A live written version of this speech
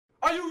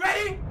Are you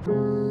ready?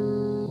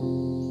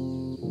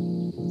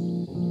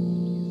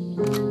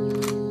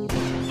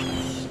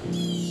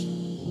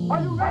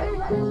 Are you ready?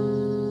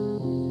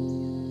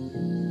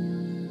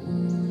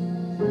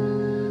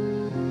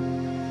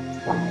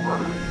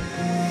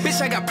 Bitch,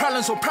 I got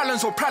problems on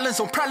problems on problems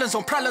on problems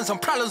on problems on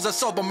problems I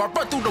solve them. I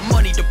run through the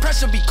money, the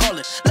pressure be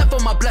calling. Left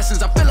on my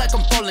blessings, I feel like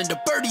I'm falling.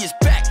 The birdie is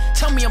back,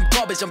 tell me I'm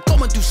garbage. I'm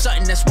going through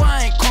something, that's why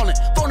I ain't calling.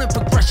 Phone and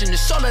progression,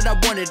 it's all that I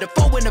wanted. The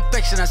phone in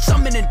affection, I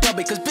summon and dub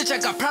it. Cause bitch, I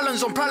got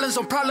problems on problems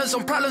on problems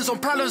on problems on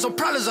problems on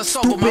problems I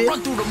solve them. I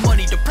run through the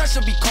money, the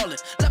pressure be calling.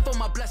 Left on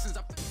my blessings,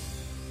 I...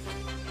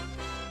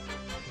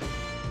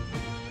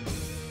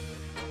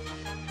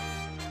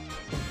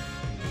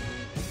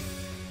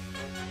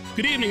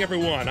 Good evening,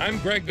 everyone. I'm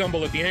Greg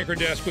Gumbel at the anchor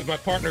desk with my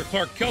partner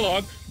Clark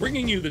Kellogg,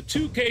 bringing you the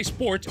 2K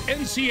Sports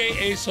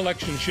NCAA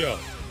Selection Show.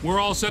 We're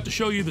all set to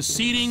show you the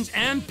seedings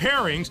and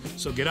pairings,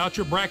 so get out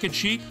your bracket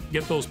sheet,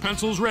 get those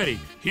pencils ready.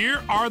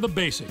 Here are the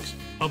basics.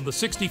 Of the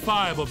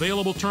 65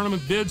 available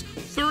tournament bids,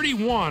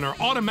 31 are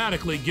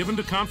automatically given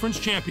to conference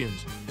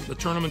champions. The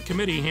tournament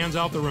committee hands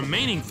out the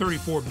remaining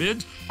 34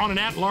 bids on an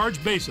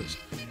at-large basis.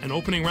 An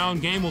opening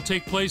round game will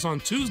take place on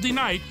Tuesday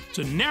night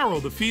to narrow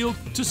the field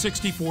to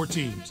 64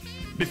 teams.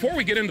 Before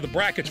we get into the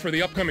brackets for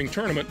the upcoming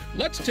tournament,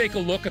 let's take a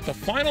look at the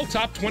final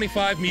top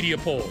 25 media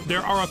poll.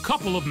 There are a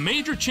couple of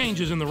major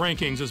changes in the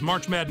rankings as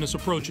March Madness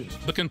approaches.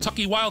 The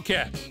Kentucky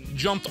Wildcats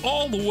jumped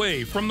all the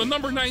way from the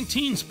number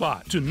 19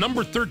 spot to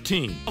number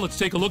 13. Let's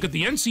take a look at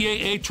the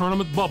NCAA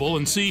tournament bubble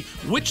and see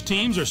which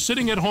teams are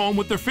sitting at home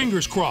with their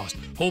fingers crossed,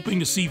 hoping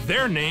to see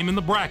their name in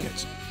the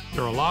brackets.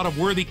 There are a lot of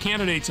worthy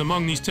candidates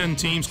among these 10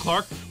 teams.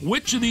 Clark,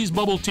 which of these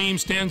bubble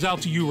teams stands out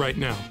to you right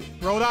now?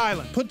 Rhode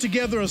Island put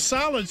together a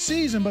solid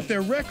season, but their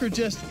record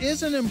just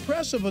isn't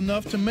impressive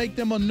enough to make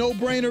them a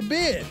no-brainer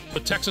bid. The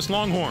Texas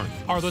Longhorns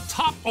are the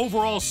top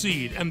overall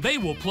seed, and they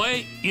will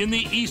play in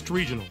the East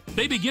Regional.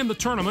 They begin the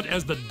tournament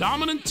as the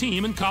dominant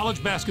team in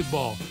college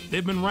basketball.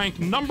 They've been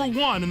ranked number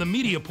 1 in the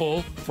media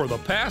poll for the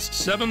past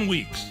 7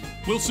 weeks.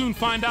 We'll soon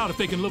find out if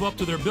they can live up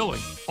to their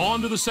billing.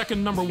 On to the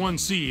second number 1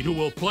 seed, who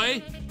will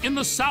play in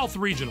the South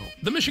Regional.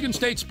 The Michigan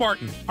State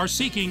Spartans are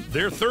seeking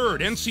their 3rd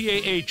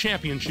NCAA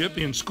championship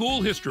in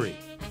school history.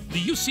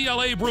 The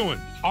UCLA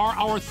Bruins are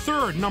our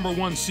 3rd number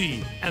 1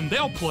 seed, and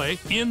they'll play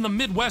in the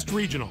Midwest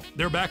Regional.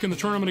 They're back in the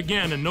tournament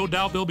again, and no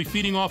doubt they'll be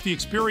feeding off the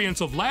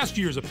experience of last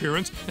year's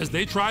appearance as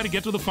they try to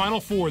get to the Final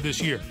Four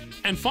this year.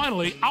 And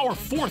finally, our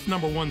 4th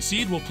number 1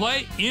 seed will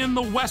play in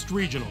the West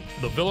Regional.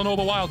 The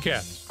Villanova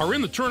Wildcats are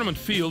in the tournament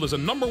field as a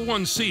number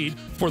 1 seed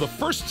for the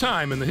first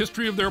time in the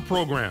history of their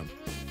program.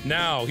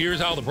 Now,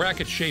 here's how the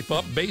brackets shape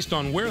up based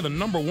on where the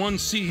number 1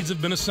 seeds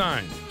have been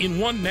assigned. In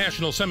one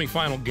national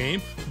semifinal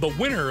game, the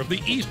winner of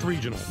the East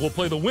Regional will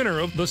play the winner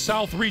of the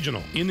South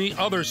Regional. In the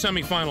other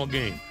semifinal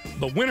game,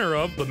 the winner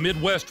of the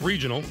Midwest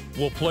Regional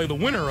will play the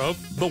winner of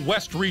the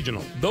West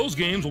Regional. Those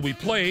games will be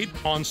played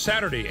on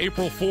Saturday,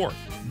 April 4th.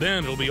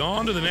 Then it'll be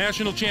on to the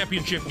national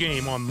championship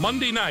game on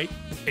Monday night,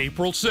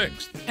 April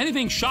 6th.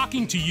 Anything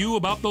shocking to you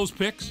about those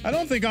picks? I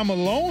don't think I'm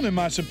alone in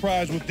my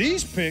surprise with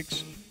these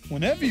picks.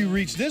 Whenever you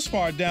reach this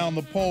far down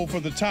the poll for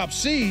the top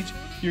seeds,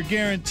 you're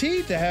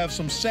guaranteed to have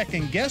some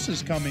second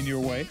guesses coming your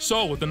way.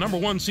 So, with the number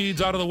 1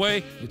 seeds out of the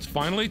way, it's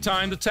finally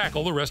time to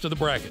tackle the rest of the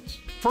brackets.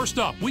 First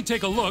up, we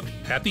take a look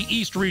at the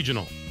East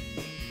Regional.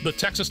 The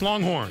Texas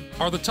Longhorns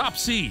are the top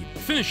seed,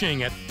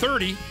 finishing at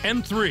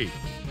 30-3.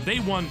 They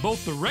won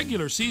both the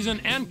regular season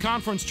and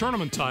conference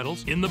tournament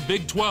titles in the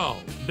Big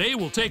 12. They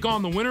will take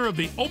on the winner of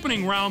the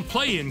opening round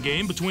play-in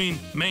game between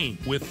Maine,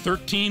 with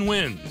 13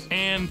 wins,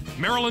 and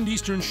Maryland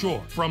Eastern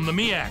Shore from the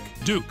MEAC.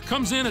 Duke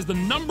comes in as the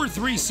number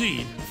 3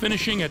 seed,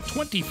 finishing at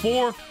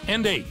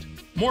 24-8.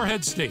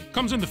 Morehead State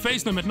comes in to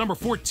face them at number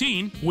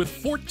 14 with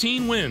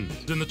 14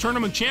 wins in the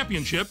tournament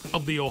championship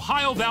of the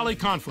Ohio Valley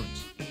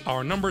Conference.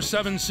 Our number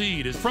 7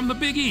 seed is from the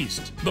Big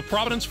East. The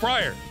Providence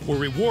Friars were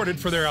rewarded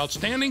for their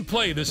outstanding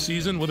play this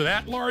season with an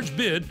at-large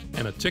bid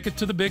and a ticket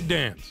to the big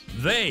dance.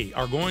 They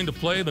are going to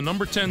play the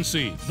number 10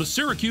 seed, the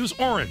Syracuse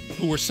Orange,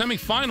 who were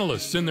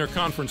semifinalists in their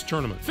conference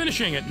tournament,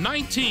 finishing at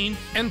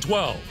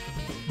 19-12.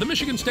 The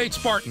Michigan State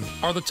Spartans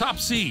are the top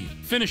seed,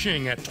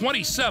 finishing at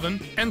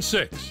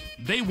 27-6.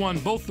 They won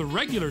both the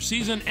regular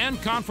season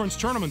and conference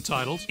tournament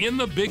titles in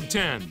the Big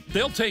Ten.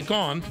 They'll take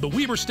on the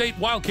Weber State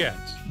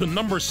Wildcats. The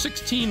number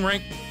 16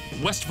 ranked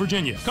West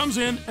Virginia comes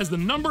in as the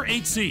number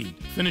 8 seed,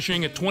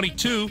 finishing at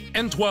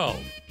 22-12.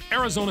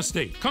 Arizona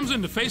State comes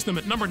in to face them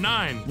at number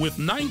 9 with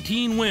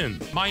 19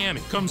 wins.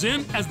 Miami comes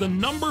in as the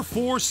number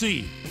 4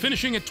 seed,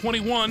 finishing at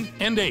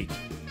 21-8.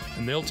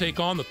 And they'll take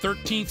on the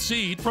 13th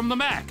seed from the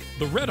MAC,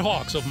 the Red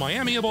Hawks of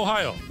Miami of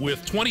Ohio,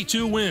 with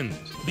 22 wins.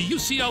 The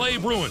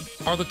UCLA Bruins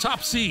are the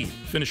top seed,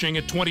 finishing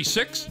at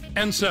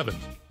 26-7.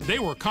 They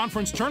were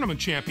conference tournament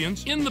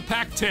champions in the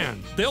Pac-10.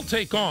 They'll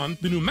take on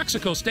the New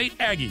Mexico State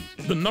Aggies,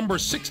 the number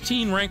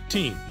 16 ranked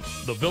team.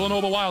 The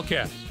Villanova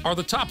Wildcats are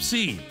the top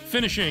seed,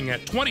 finishing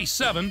at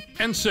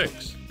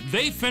 27-6.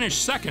 They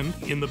finished second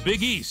in the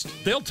Big East.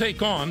 They'll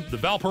take on the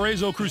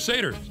Valparaiso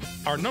Crusaders.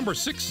 Our number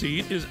 6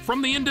 seed is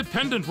from the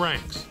independent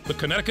ranks. The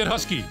Connecticut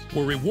Huskies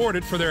were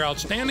rewarded for their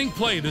outstanding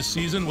play this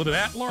season with an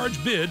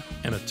at-large bid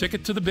and a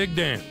ticket to the big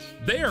dance.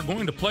 They are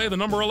going to play the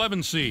number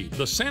 11 seed,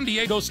 the San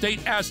Diego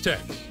State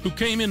Aztecs, who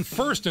came in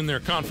first in their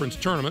conference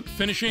tournament,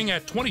 finishing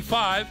at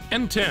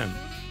 25-10.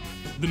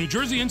 The New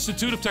Jersey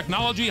Institute of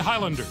Technology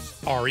Highlanders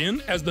are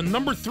in as the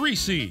number 3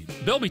 seed.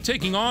 They'll be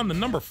taking on the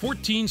number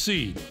 14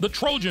 seed, the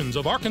Trojans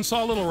of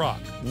Arkansas Little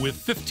Rock, with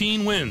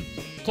 15 wins.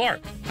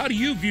 Clark, how do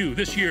you view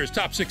this year's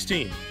top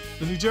 16?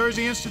 The New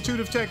Jersey Institute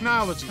of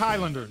Technology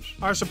Highlanders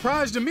are a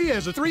surprise to me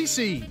as a 3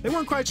 seed. They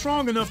weren't quite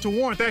strong enough to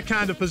warrant that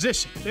kind of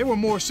position. They were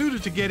more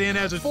suited to get in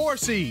as a 4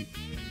 seed.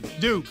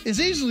 Duke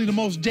is easily the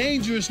most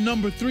dangerous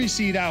number 3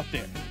 seed out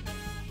there.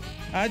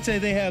 I'd say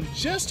they have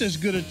just as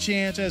good a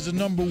chance as the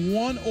number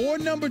 1 or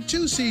number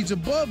 2 seeds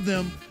above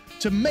them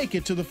to make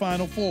it to the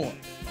Final Four.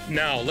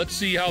 Now, let's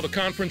see how the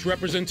conference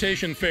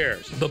representation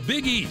fares. The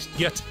Big East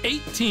gets 8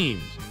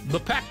 teams. The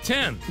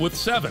Pac-10 with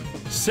 7,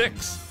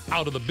 6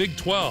 out of the Big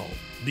 12.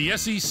 The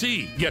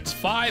SEC gets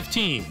 5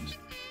 teams.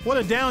 What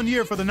a down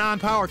year for the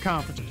non-power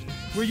conferences.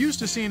 We're used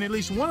to seeing at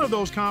least one of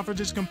those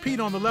conferences compete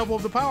on the level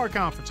of the power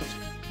conferences,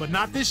 but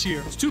not this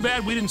year. It's too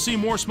bad we didn't see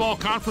more small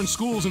conference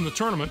schools in the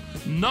tournament.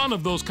 None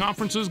of those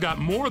conferences got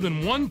more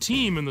than 1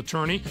 team in the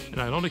tourney, and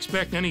I don't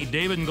expect any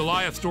David and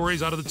Goliath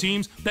stories out of the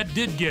teams that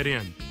did get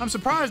in. I'm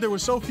surprised there were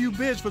so few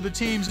bids for the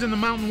teams in the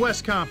Mountain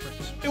West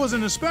Conference. It was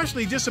an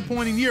especially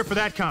disappointing year for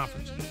that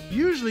conference.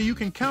 Usually you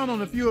can count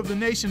on a few of the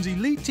nation's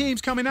elite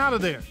teams coming out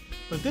of there,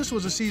 but this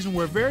was a season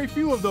where very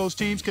few of those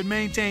teams could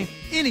maintain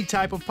any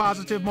type of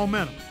positive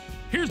momentum.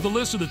 Here's the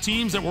list of the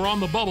teams that were on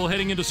the bubble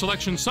heading into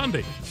Selection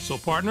Sunday. So,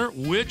 partner,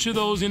 which of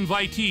those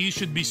invitees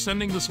should be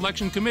sending the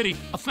selection committee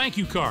a thank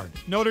you card?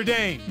 Notre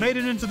Dame made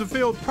it into the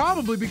field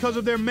probably because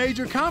of their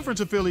major conference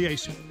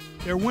affiliation.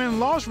 Their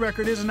win-loss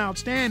record isn't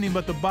outstanding,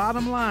 but the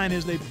bottom line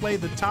is they play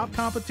the top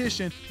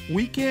competition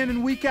week in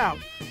and week out,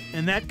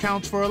 and that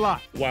counts for a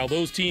lot. While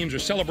those teams are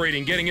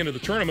celebrating getting into the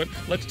tournament,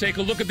 let's take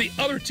a look at the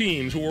other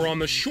teams who were on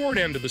the short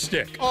end of the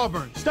stick.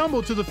 Auburn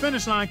stumbled to the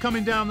finish line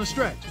coming down the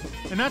stretch,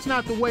 and that's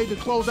not the way to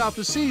close out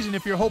the season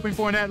if you're hoping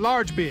for an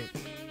at-large bid.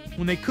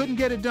 When they couldn't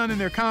get it done in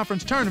their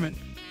conference tournament,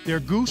 their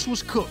goose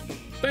was cooked.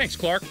 Thanks,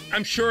 Clark.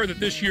 I'm sure that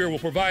this year will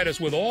provide us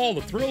with all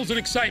the thrills and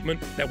excitement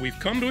that we've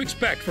come to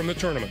expect from the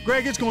tournament.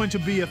 Greg, it's going to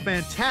be a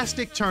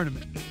fantastic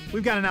tournament.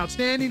 We've got an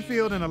outstanding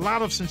field and a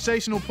lot of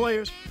sensational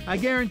players. I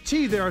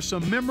guarantee there are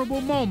some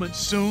memorable moments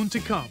soon to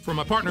come. For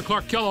my partner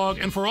Clark Kellogg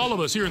and for all of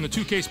us here in the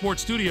 2K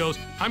Sports Studios,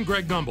 I'm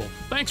Greg Gumbel.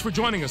 Thanks for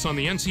joining us on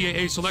the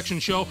NCAA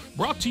Selection Show,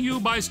 brought to you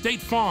by State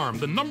Farm,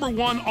 the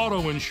 #1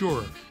 auto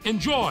insurer.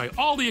 Enjoy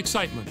all the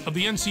excitement of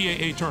the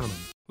NCAA tournament.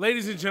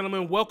 Ladies and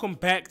gentlemen, welcome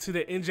back to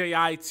the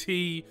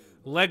NJIT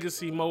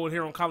Legacy Mode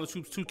here on College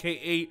Hoops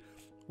 2K8.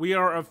 We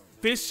are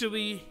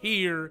officially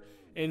here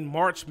in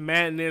March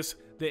Madness,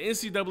 the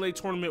NCAA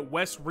Tournament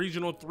West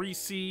Regional 3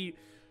 seed.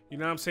 You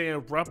know what I'm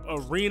saying? Rupp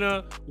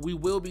Arena. We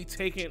will be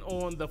taking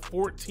on the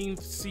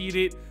 14th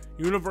seeded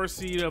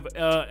University of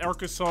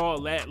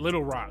Arkansas at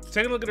Little Rock.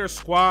 Take a look at their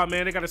squad,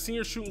 man. They got a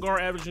senior shooting guard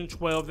averaging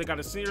 12. They got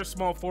a senior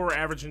small forward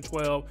averaging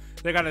 12.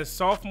 They got a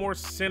sophomore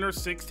center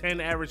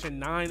 6'10", averaging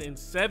 9 and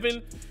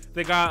 7.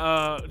 They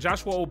got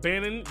Joshua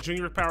O'Bannon,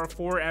 junior power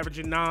forward,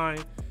 averaging 9.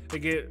 They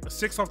get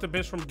 6 off the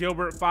bench from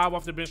Gilbert, 5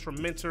 off the bench from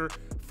Mentor,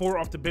 4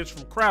 off the bench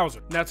from Krauser.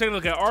 Now, take a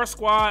look at our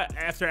squad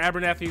after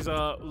Abernathy's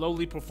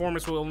lowly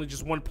performance with only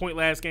just 1 point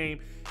last game.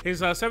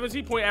 His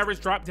 17-point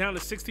average dropped down to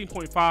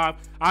 16.5.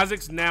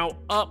 Isaac's now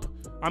up.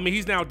 I mean,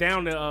 he's now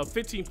down to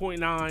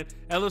 15.9.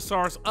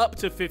 Elisar's up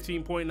to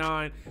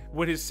 15.9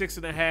 with his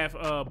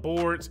 6.5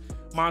 boards.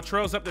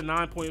 Montrell's up to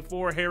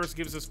 9.4. Harris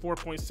gives us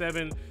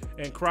 4.7.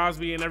 And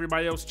Crosby and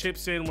everybody else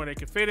chips in where they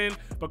can fit in.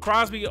 But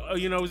Crosby,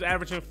 you know, is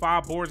averaging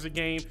 5 boards a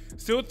game.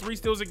 Still 3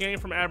 steals a game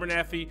from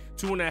Abernathy,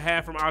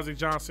 2.5 from Isaac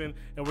Johnson.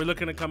 And we're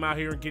looking to come out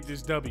here and get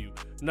this W.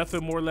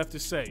 Nothing more left to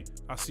say.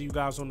 I'll see you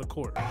guys on the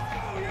court.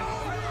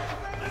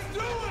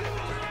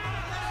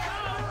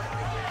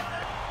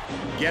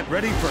 Get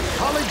ready for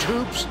College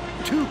Hoops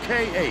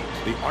 2K8.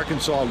 The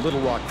Arkansas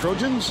Little Rock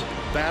Trojans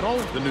battle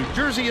the New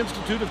Jersey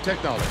Institute of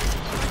Technology.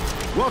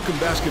 Welcome,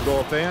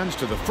 basketball fans,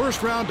 to the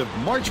first round of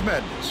March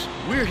Madness.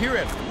 We're here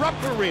at Rupp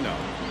Arena.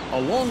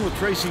 Along with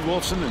Tracy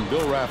Wolfson and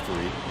Bill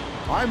Raftery,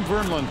 I'm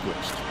Vern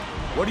Lundquist.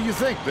 What do you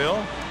think,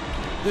 Bill?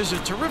 There's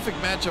a terrific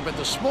matchup at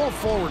the small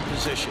forward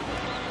position.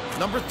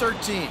 Number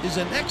 13 is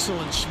an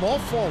excellent small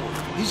forward.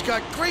 He's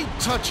got great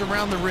touch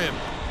around the rim.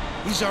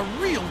 He's a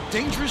real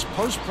dangerous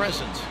post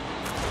presence.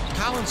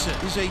 Collinson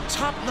is a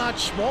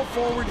top-notch small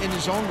forward in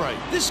his own right.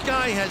 This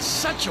guy has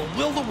such a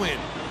will to win.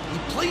 He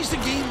plays the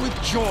game with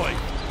joy,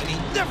 and he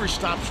never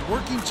stops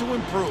working to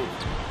improve.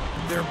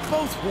 They're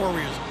both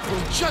warriors.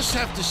 We'll just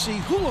have to see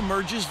who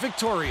emerges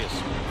victorious.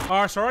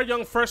 All right, so our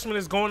young freshman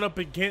is going up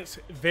against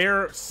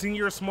their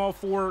senior small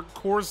forward,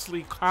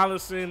 Corsley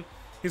Collison.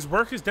 His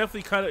work is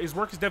definitely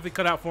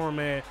cut out for him,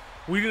 man.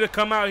 We need to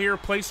come out here,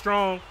 play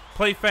strong,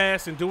 play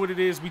fast, and do what it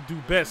is we do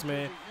best,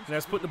 man. And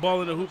that's put the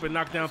ball in the hoop and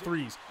knock down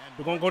threes.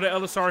 We're going to go to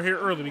LSR here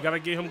early. We got to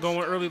get him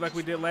going early like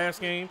we did last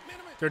game.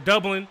 They're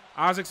doubling.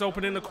 Isaac's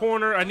open in the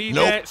corner. I need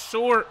that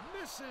short.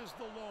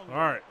 All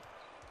right.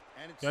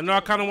 Y'all know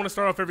I kind of want to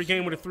start off every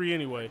game with a 3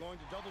 anyway.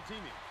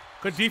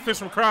 Good defense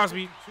from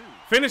Crosby.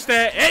 Finish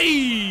that.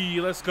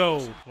 Hey, let's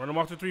go. Run him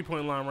off the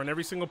 3-point line. Run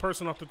every single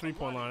person off the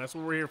 3-point line. That's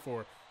what we're here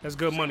for. That's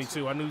good money,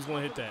 too. I knew he was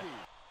going to hit that.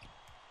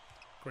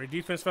 Great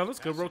defense, fellas.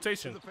 Good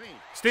rotation.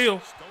 Steal.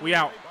 We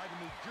out.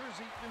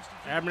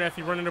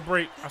 Abernathy running the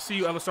break. I see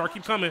you, LSR.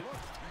 Keep coming.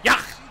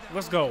 Yeah.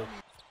 Let's go.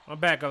 I'm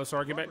back,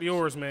 LSR. Get back to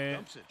yours,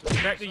 man.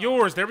 Get back to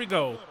yours. There we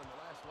go.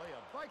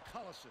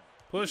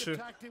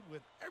 Pushing.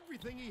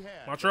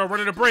 Montreal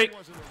running the break.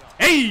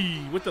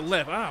 Hey, with the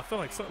left. I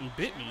felt like something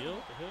bit me, yo.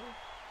 What the hell?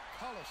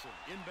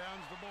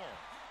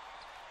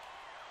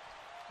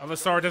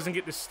 LSR doesn't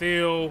get the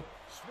steal.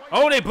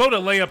 Oh, they blow the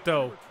layup,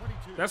 though.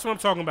 That's what I'm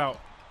talking about.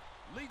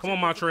 Come on,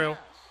 Montreal.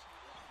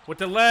 With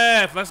the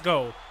left. Let's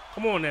go.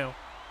 Come on now.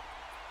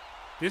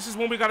 This is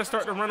when we got to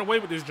start to run away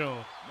with this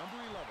John.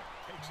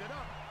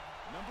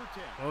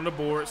 On the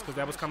boards, because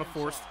that was kind of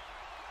forced.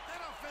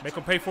 Make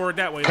them pay for it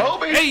that way.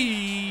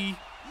 Hey!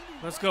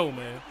 Let's go,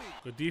 man.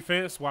 Good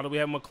defense. Why do we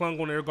have McClung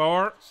on their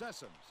guard?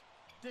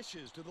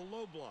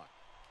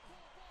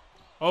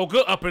 Oh,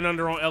 good up and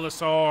under on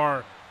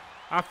LSR.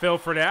 I fell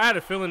for that. I had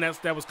a feeling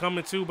that was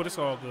coming too, but it's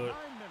all good.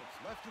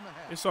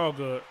 It's all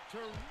good.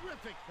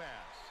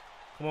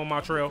 Come on,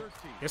 Montreal.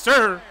 Yes,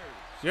 sir.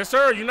 Yes,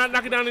 sir. You're not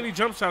knocking down any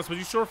jump shots, but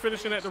you're sure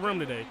finishing at the rim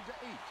today.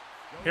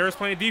 Harris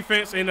playing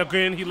defense, and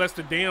again, he lets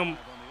the damn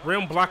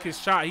rim block his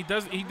shot. He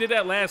did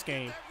that last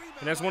game,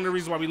 and that's one of the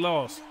reasons why we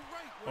lost.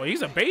 Oh,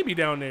 he's a baby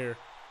down there.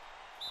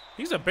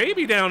 He's a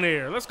baby down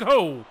there. Let's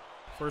go.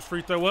 First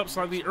free throw up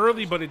slightly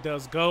early, but it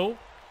does go.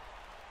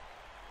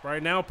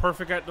 Right now,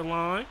 perfect at the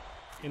line.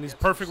 And his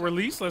perfect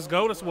release. Let's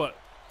go. That's what?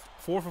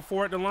 4 for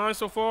 4 at the line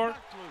so far.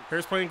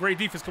 Harris playing great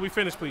defense. Can we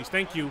finish, please?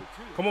 Thank you.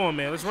 Come on,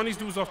 man. Let's run these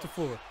dudes off the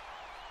floor.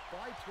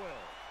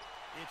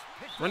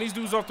 Run these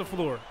dudes off the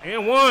floor.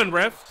 And one,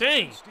 ref.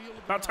 Dang.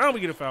 About time we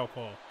get a foul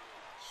call.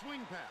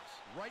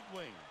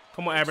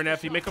 Come on,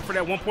 Abernathy. Make up for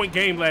that 1-point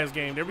game last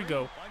game. There we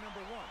go.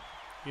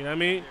 You know what I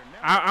mean?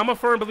 I'm a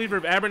firm believer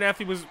if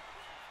Abernathy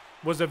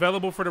was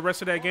available for the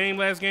rest of that game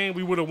last game,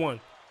 we would have won.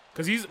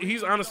 Because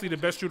he's honestly the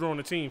best shooter on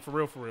the team, for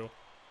real, for real.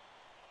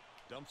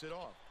 Dumps it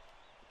off.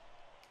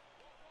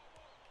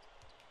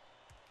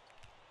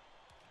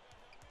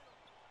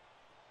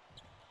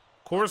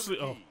 Corsley,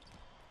 oh.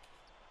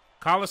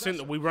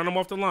 Collison, we run him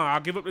off the line.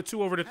 I'll give up the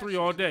 2 over the 3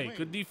 all day.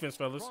 Good defense,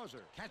 fellas.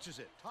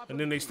 And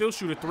then they still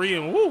shoot a 3,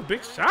 and woo,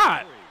 big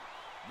shot.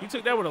 He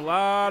took that with a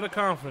lot of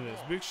confidence.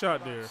 Big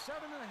shot there.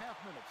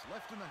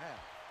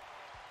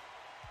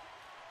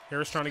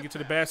 Harris trying to get to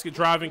the basket,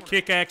 driving,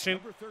 kick action.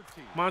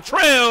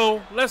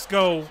 Montreal, let's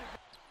go.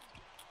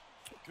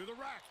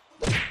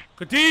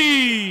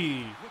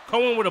 Kadee,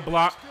 Cohen with a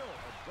block.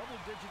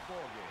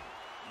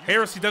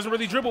 Harris, he doesn't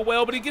really dribble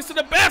well, but he gets to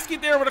the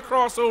basket there with a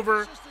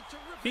crossover.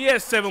 He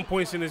has 7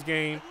 points in this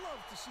game.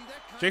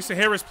 Jason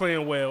Harris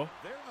playing well.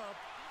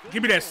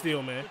 Give me that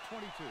steal, man.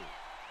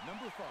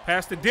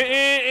 Pass to Denton,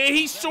 and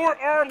he short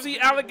arms, he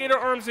alligator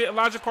arms it.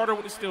 Elijah Carter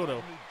with the steal,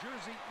 though.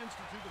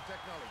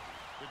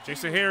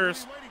 Jason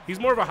Harris, he's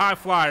more of a high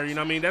flyer, you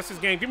know what I mean? That's his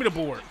game. Give me the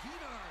board.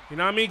 You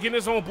know what I mean? Getting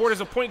his own board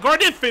as a point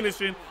guard and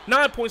finishing.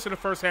 9 points in the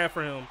first half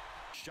for him.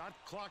 Shot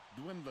clock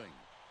dwindling.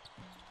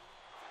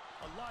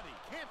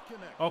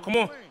 Oh, come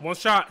on. One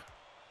shot.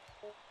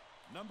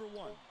 Number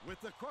 1 with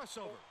the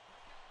crossover.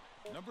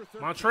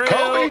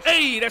 Montreal.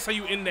 Hey, that's how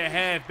you end that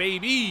half,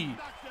 baby.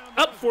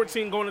 Up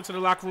 14 going into the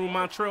locker room.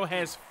 Montreal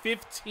has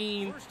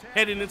 15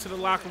 heading into the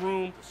locker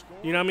room.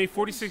 You know what I mean?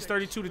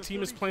 46-32. The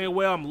team is playing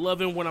well. I'm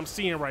loving what I'm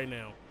seeing right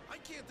now.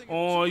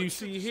 Oh, you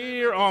see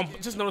here.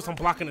 Just notice I'm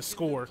blocking the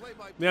score. You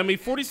know what I mean?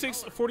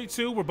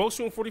 46-42. We're both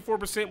shooting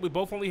 44%. We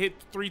both only hit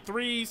 3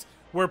 threes.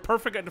 We're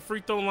perfect at the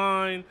free throw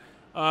line.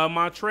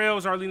 Montreal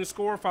is our leading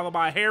scorer, followed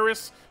by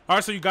Harris. All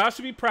right, so you guys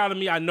should be proud of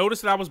me. I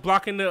noticed that I was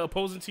blocking the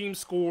opposing team's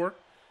score.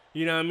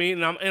 You know what I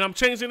mean? And I'm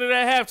changing it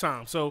at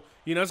halftime. So,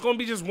 you know, it's going to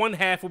be just one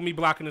half with me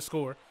blocking the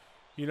score.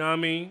 You know what I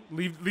mean?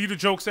 Leave the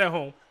jokes at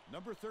home.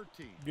 Number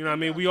 13. You know what I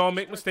mean? We all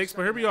make mistakes,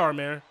 but here we are,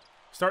 man.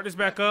 Start this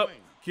back up.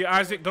 Get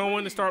Isaac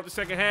going to start the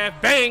second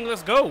half. Bang,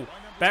 let's go.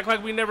 Back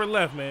like we never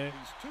left, man.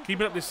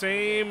 Keeping up the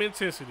same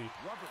intensity.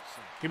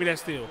 Give me that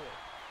steal.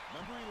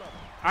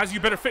 Isaac,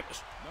 you better finish.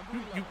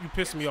 You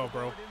pissing me off,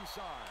 bro.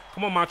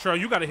 Come on, Montreal.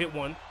 You got to hit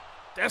one.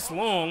 That's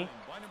long.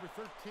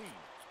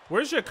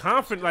 Where's your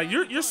confidence? Like,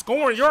 you're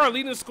scoring. You're our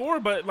leading scorer,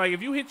 but, like,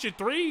 if you hit your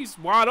threes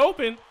wide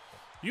open,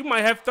 you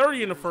might have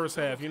 30 in the first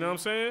half. You know what I'm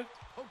saying?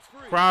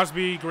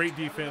 Crosby, great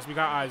defense. We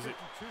got Isaac,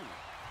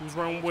 who's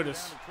running with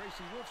us.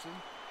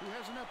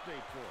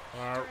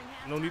 All right,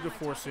 no need to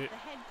force it.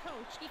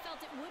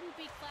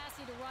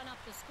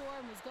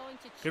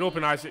 Get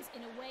open, Isaac.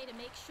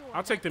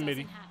 I'll take the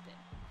midi.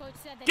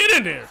 Get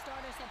in there.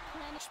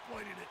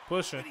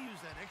 Pushing.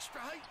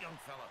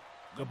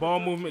 Good ball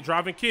movement,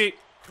 driving kick.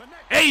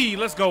 Hey,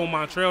 let's go,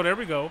 Montreal. There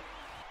we go.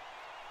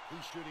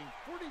 He's shooting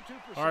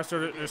 42%. All right,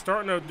 so they're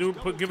starting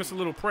to give us a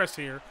little press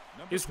here.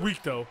 It's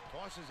weak though.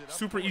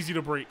 Super easy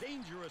to break.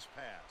 Dangerous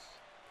pass.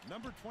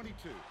 Number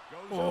 22 goes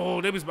Oh,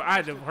 they was. I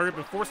had to hurry up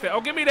and force that.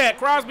 Oh, give me that,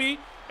 Crosby.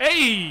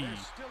 Hey.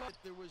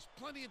 There was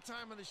plenty of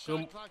time on the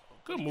shot clock.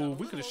 Good move.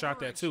 We could have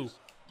shot that too,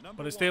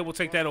 but instead we'll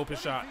take that open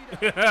shot.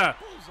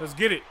 Let's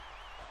get it.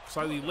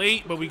 Slightly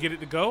late, but we get it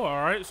to go.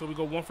 All right, so we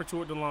go 1 for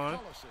 2 at the line.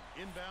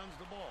 inbounds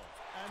the ball.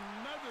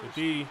 Good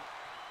D.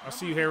 I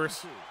see you,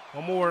 Harris.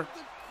 One more.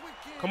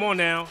 Come on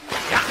now.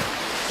 Yeah.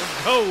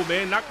 Let's go,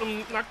 man. Knock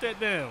that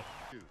down.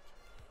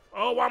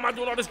 Oh, why am I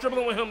doing all this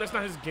dribbling with him? That's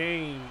not his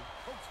game.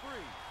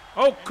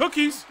 Oh,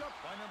 cookies.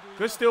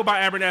 Good steal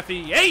by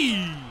Abernathy.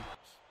 Yay!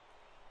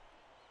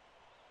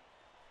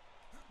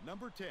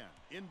 Number 10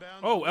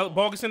 inbounds. Oh,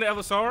 ball gets into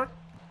LSR.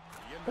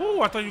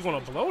 Oh, I thought you were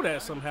going to blow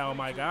that somehow,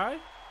 my guy.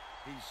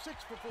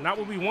 Not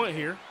what we want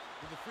here.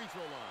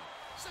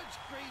 Such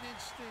great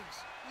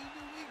instincts. He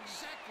knew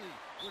exactly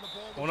where the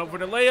ball was Going up for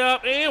the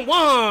layup and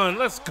 1.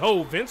 Let's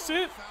go,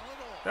 Vincent.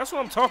 That's what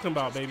I'm talking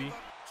about, baby.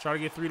 Try to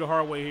get 3 the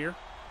hard way here.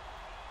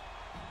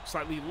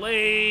 Slightly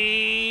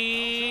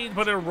late,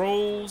 but it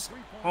rolls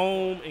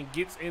home and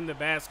gets in the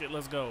basket.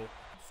 Let's go.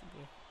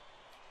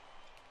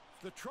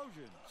 The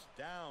Trojans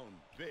down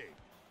big.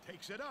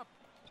 Takes it up.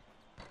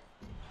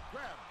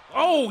 Grab.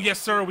 Oh, yes,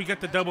 sir. We got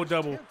the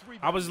double-double.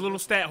 I was a little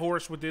stat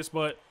horse with this,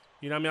 but,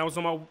 you know what I mean? I was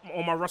on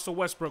my Russell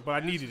Westbrook,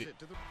 but I needed it.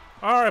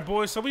 All right,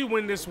 boys. So we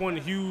win this one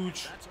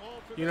huge.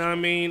 You know what I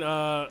mean?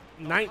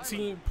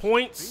 19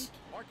 points.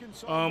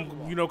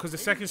 You know, because the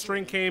second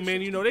string came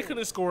in. You know, they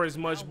couldn't score as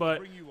much,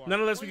 but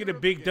nonetheless, we get a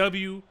big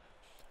W.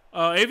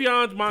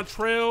 Avion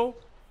Montrell,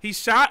 he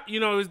shot. You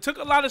know, it took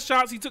a lot of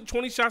shots. He took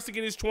 20 shots to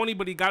get his 20,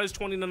 but he got his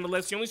 20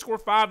 nonetheless. He only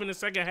scored 5 in the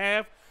second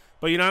half.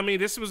 But, you know what I mean?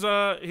 This was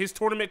his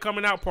tournament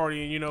coming out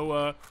party, and, you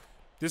know,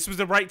 this was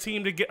the right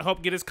team to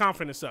help get his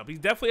confidence up. He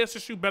definitely has to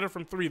shoot better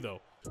from 3,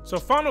 though. So,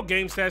 final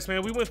game stats,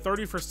 man. We went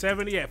 30 for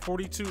 70 at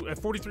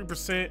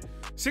 43%.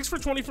 6 for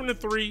 20 from the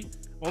 3,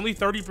 only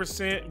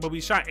 30%, but we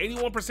shot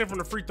 81% from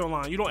the free throw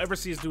line. You don't ever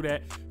see us do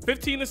that.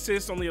 15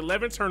 assists, only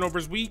 11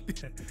 turnovers.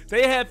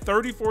 They had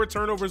 34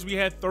 turnovers. We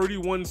had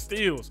 31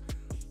 steals.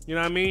 You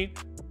know what I mean?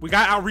 We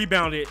got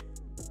out-rebounded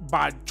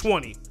by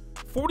 20.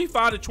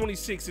 45 to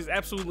 26 is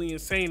absolutely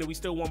insane that we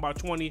still won by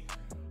 20.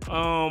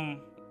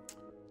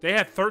 They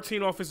had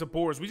 13 offensive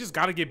boards. We just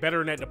got to get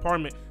better in that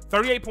department.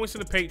 38 points in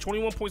the paint,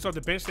 21 points off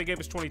the bench. They gave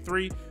us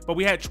 23, but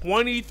we had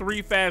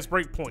 23 fast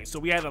break points. So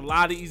we had a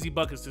lot of easy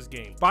buckets this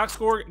game. Box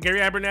score,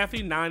 Gary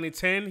Abernathy, 9 and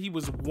 10. He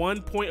was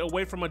 1 point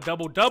away from a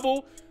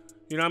double-double.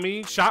 You know what I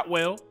mean? Shot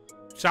well.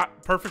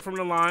 Shot perfect from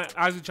the line.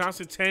 Isaac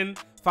Johnson, 10,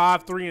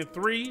 5, 3, and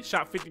 3.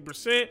 Shot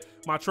 50%.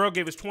 Montrell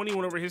gave us 20,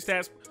 went over his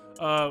stats.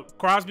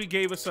 Crosby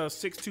gave us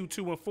 6, 2,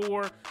 2, and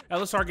 4.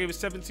 LSR gave us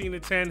 17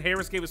 and 10.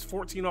 Harris gave us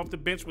 14 off the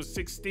bench with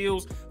 6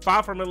 steals,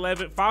 5 for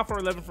 11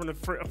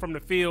 from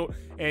the field.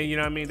 And you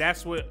know what I mean,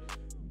 that's what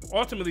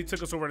ultimately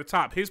took us over the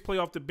top. His play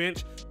off the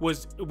bench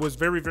was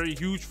very, very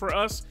huge for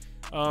us.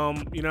 You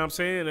know what I'm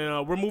saying?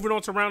 And we're moving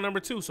on to round number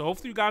 2. So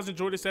hopefully you guys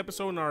enjoyed this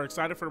episode and are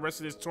excited for the rest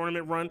of this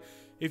tournament run.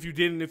 If you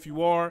didn't, if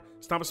you are,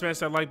 stomp and smash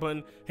that like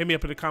button. Hit me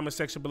up in the comment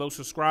section below.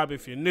 Subscribe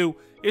if you're new.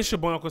 It's your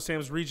boy Uncle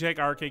Sam's Reject,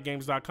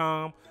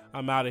 arcadegames.com.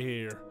 I'm out of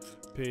here.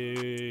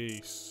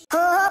 Peace.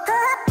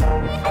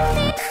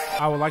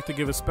 I would like to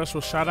give a special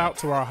shout out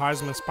to our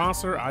Heisman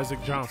sponsor,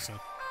 Isaac Johnson.